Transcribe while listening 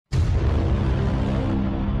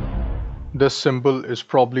This symbol is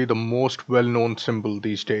probably the most well-known symbol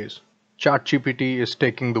these days. ChatGPT is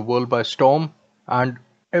taking the world by storm, and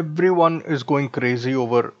everyone is going crazy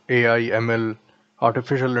over AI, ML,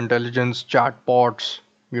 artificial intelligence, chatbots,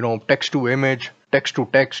 text to image, text to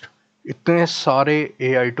text. इतने सारे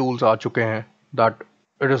AI tools आ चुके हैं that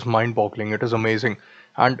it is mind-boggling, it is amazing.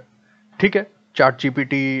 And ठीक है, chat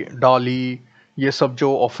GPT, डाली, ये सब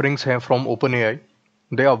जो ऑफरिंग्स हैं from open AI,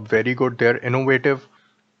 they are very good, they are innovative.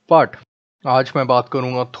 But आज मैं बात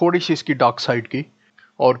करूंगा थोड़ी सी इसकी डार्क साइड की,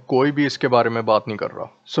 और कोई भी इसके बारे में बात नहीं कर रहा,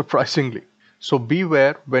 surprisingly. So B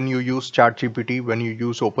where when you use chat GPT, when you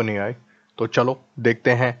use open AI. तो चलो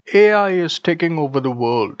देखते हैं. AI is taking over the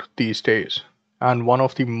world these days, and one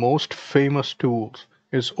of the most famous tools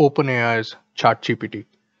is open एआई's chat GPT.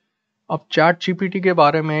 अब chat GPT के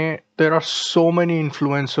बारे में there are so many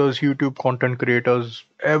influencers, YouTube content creators,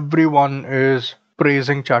 everyone is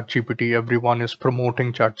praising chat GPT, everyone is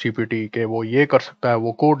promoting chat GPT के वो ये कर सकता है,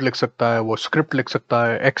 वो कोड लिख सकता है, वो स्क्रिप्ट लिख सकता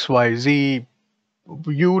है, x Y ji,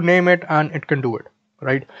 you name it and it can do it,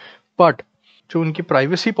 right. But जो उनकी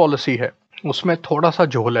प्राइवेसी पॉलिसी है उसमें थोड़ा सा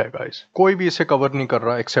झोल है गाइस. कोई भी इसे कवर नहीं कर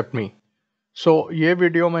रहा एक्सेप्ट मी. सो ये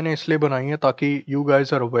वीडियो मैंने इसलिए बनाई है ताकि you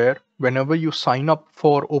guys are aware whenever you sign up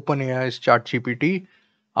for open एआई's chat GPT,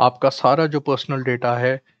 आपका सारा जो पर्सनल डेटा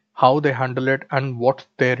है, how they handle it and what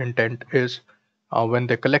there intent is when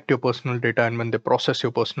they collect your personal data and when they process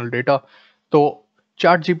your personal data. तो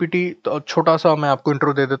chat GPT, तो छोटा सा मैं आपको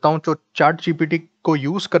इंट्रो दे देता हूँ. तो चैट जीपीटी को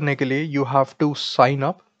यूज करने के लिए you have to sign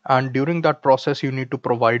up, and during that process you need to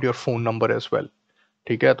provide your phone number as well.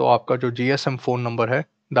 ठीक है, तो आपका जो जीएसएम फोन नंबर है,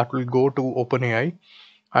 that will go to OpenAI,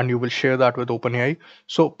 and you will share that with OpenAI.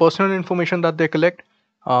 So personal information that they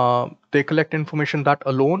collect information that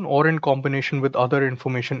alone or in combination with other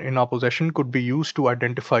information in our possession could be used to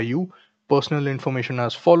identify you. Personal information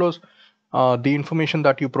as follows: the information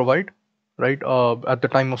that you provide, right, at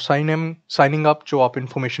the time of signing up, जो आप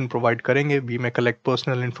information provide करेंगे, we may collect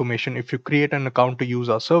personal information if you create an account to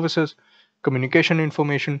use our services. Communication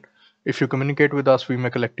information: if you communicate with us, we may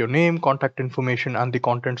collect your name, contact information, and the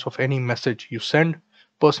contents of any message you send.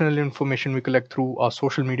 Personal information we collect through our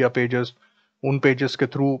social media pages. उन pages के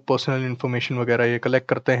through personal information वगैरह ये collect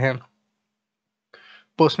करते हैं.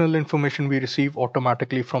 Personal information we receive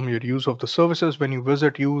automatically from your use of the services. When you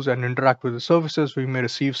visit, use, and interact with the services, we may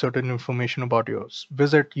receive certain information about your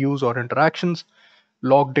visit, use, or interactions.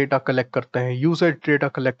 Log data collect करते हैं, usage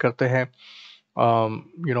data collect करते हैं.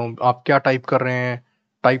 आप क्या type कर रहे हैं,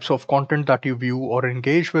 types of content that you view or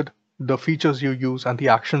engage with, the features you use, and the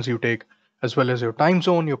actions you take, as well as your time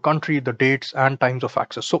zone, your country, the dates and times of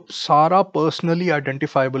access. So सारा personally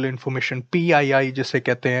identifiable information, PII जिसे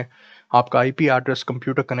कहते हैं, आपका IP address,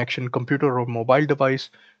 computer connection, computer or mobile device,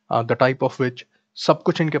 the type of which, सब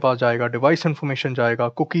कुछ इनके पास जाएगा. Device information जाएगा,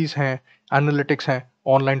 कुकीज हैं, एनालिटिक्स हैं,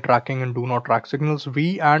 online tracking and do not track signals. We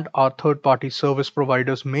and our third party service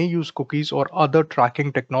providers may use cookies or other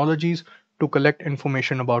tracking technologies to collect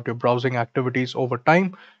information about your browsing activities over time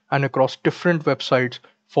and across different websites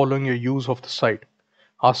following your use of the site.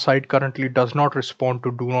 Our site currently does not respond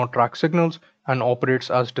to do not track signals and operates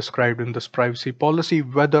as described in this privacy policy,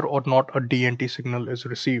 whether or not a DNT signal is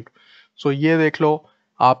received. So ये देख लो,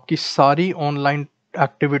 आपकी सारी online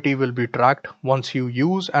activity will be tracked once you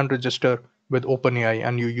use and register with OpenAI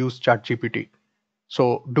and you use ChatGPT. So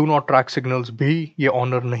do not track signals भी ये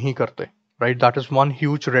honor नहीं करते, right? That is one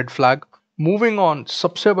huge red flag. Moving on,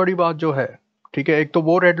 सबसे बड़ी बात जो है, ठीक है, एक तो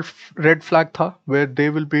वो red flag था where they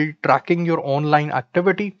will be tracking your online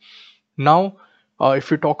activity. Now, if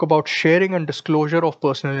we talk about sharing and disclosure of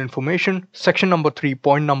personal information, section number 3,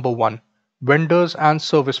 point number 1, vendors and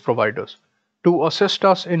service providers. To assist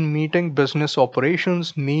us in meeting business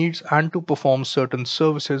operations needs and to perform certain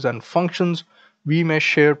services and functions, we may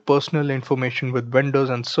share personal information with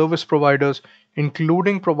vendors and service providers,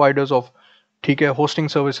 including providers of ठीक है, hosting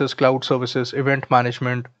services, cloud services, event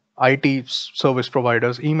management, IT service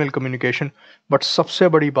providers, email communication, but सबसे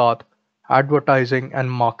बड़ी बात, advertising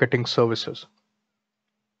and marketing services.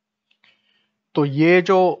 तो ये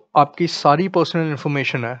जो आपकी सारी personal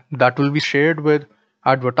information है, that will be shared with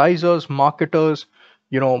advertisers, marketers,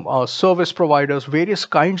 service providers, various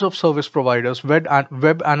kinds of service providers,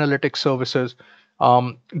 web analytics services.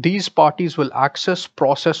 These parties will access,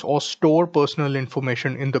 process, or store personal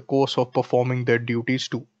information in the course of performing their duties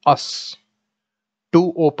to us, to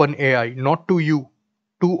OpenAI, not to you,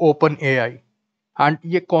 to OpenAI. And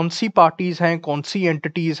ये कौन सी parties हैं, कौन सी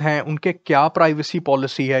entities हैं, उनके क्या privacy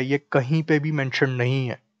policy है, ये कहीं पे भी मेंशन नहीं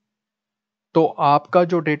है. तो आपका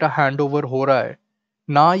जो डेटा हैंड ओवर हो रहा है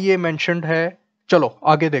ना, ये मेंशन्ड है. चलो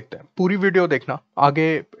आगे देखते हैं, पूरी वीडियो देखना, आगे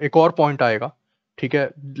एक और पॉइंट आएगा. ठीक है,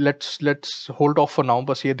 let's hold of for now,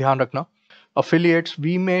 बस ये ध्यान रखना. Affiliates,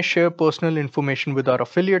 we may share personal information with our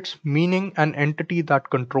affiliates, meaning an entity that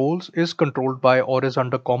controls is controlled by or is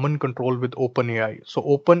under common control with OpenAI. So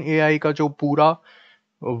OpenAI का जो पूरा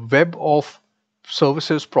web of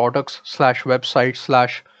services, products slash websites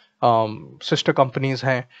slash sister companies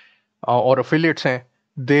हैं or affiliates हैं,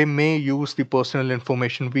 they may use the personal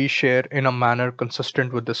information we share in a manner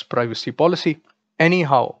consistent with this privacy policy.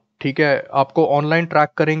 Anyhow, ठीक है, आपको online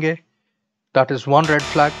track करेंगे. That is one red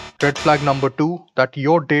flag. Red flag number two, that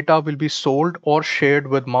your data will be sold or shared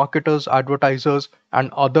with marketers, advertisers,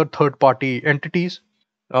 and other third party entities.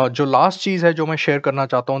 जो last चीज है जो मैं share करना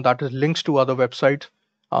चाहता हूँ, that is links to other websites.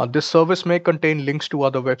 This service may contain links to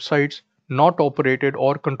other websites not operated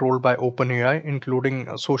or controlled by OpenAI, including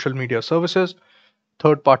social media services,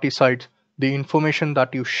 third party sites. The information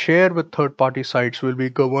that you share with third party sites will be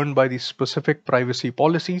governed by the specific privacy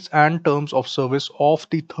policies and terms of service of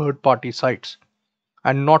the third party sites,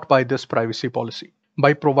 and not by this privacy policy.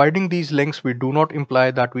 By providing these links, we do not imply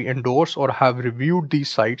that we endorse or have reviewed these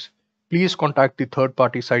sites. Please contact the third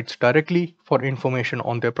party sites directly for information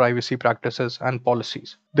on their privacy practices and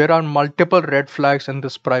policies. There are multiple red flags in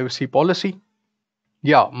this privacy policy.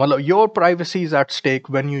 Yeah, your privacy is at stake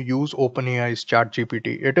when you use OpenAI's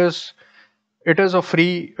ChatGPT. It is a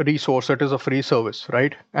free resource, it is a free service,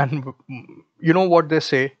 right? And you know what they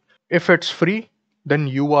say, if it's free, then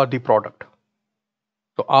you are the product.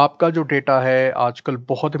 तो आपका जो data है आजकल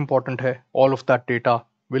बहुत important है. All of that data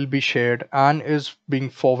will be shared and is being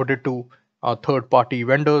forwarded to third party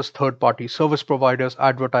vendors, third party service providers,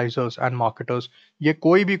 advertisers and marketers. ये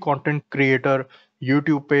कोई भी कंटेंट क्रिएटर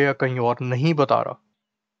यूट्यूब पे या कहीं और नहीं बता रहा.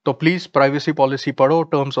 तो प्लीज प्राइवेसी पॉलिसी पढ़ो,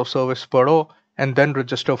 टर्म्स ऑफ सर्विस पढ़ो, and then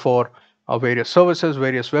register for various services,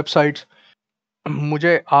 various websites.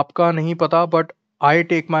 मुझे आपका नहीं पता, but I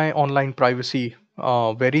take my online privacy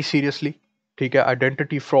very seriously. ठीक है,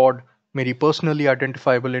 आइडेंटिटी फ्रॉड, मेरी पर्सनली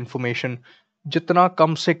आइडेंटिफाइबल इंफॉर्मेशन जितना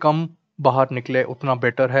कम से कम बाहर निकले उतना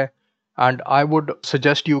बेटर है. And I would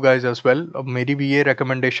suggest you guys as well, मेरी भी ये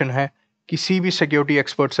रिकमेंडेशन है, किसी भी सिक्योरिटी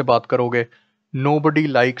एक्सपर्ट से बात करोगे, nobody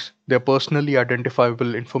likes their personally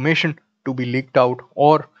identifiable information to be leaked out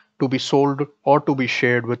or to be sold or to be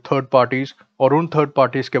shared with third parties, और उन third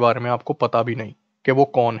parties के बारे में आपको पता भी नहीं कि वो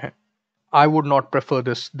कौन है. I would not prefer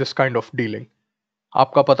this kind of dealing.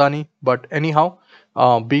 आपका पता नहीं, but any how,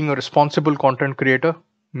 being a responsible content creator,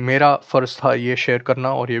 मेरा फर्ज था ये शेयर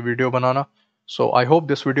करना और ये video banana. So I hope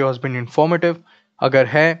this video has been informative. अगर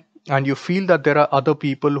है and you feel that there are other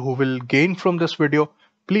people who will gain from this video,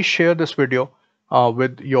 please share this video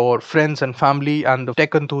with your friends and family and the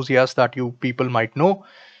tech enthusiasts that you people might know.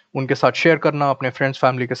 उनके साथ share करना अपने friends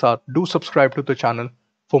family के साथ. Do subscribe to the channel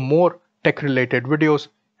for more tech related videos,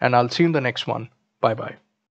 and I'll see you in the next one. Bye bye.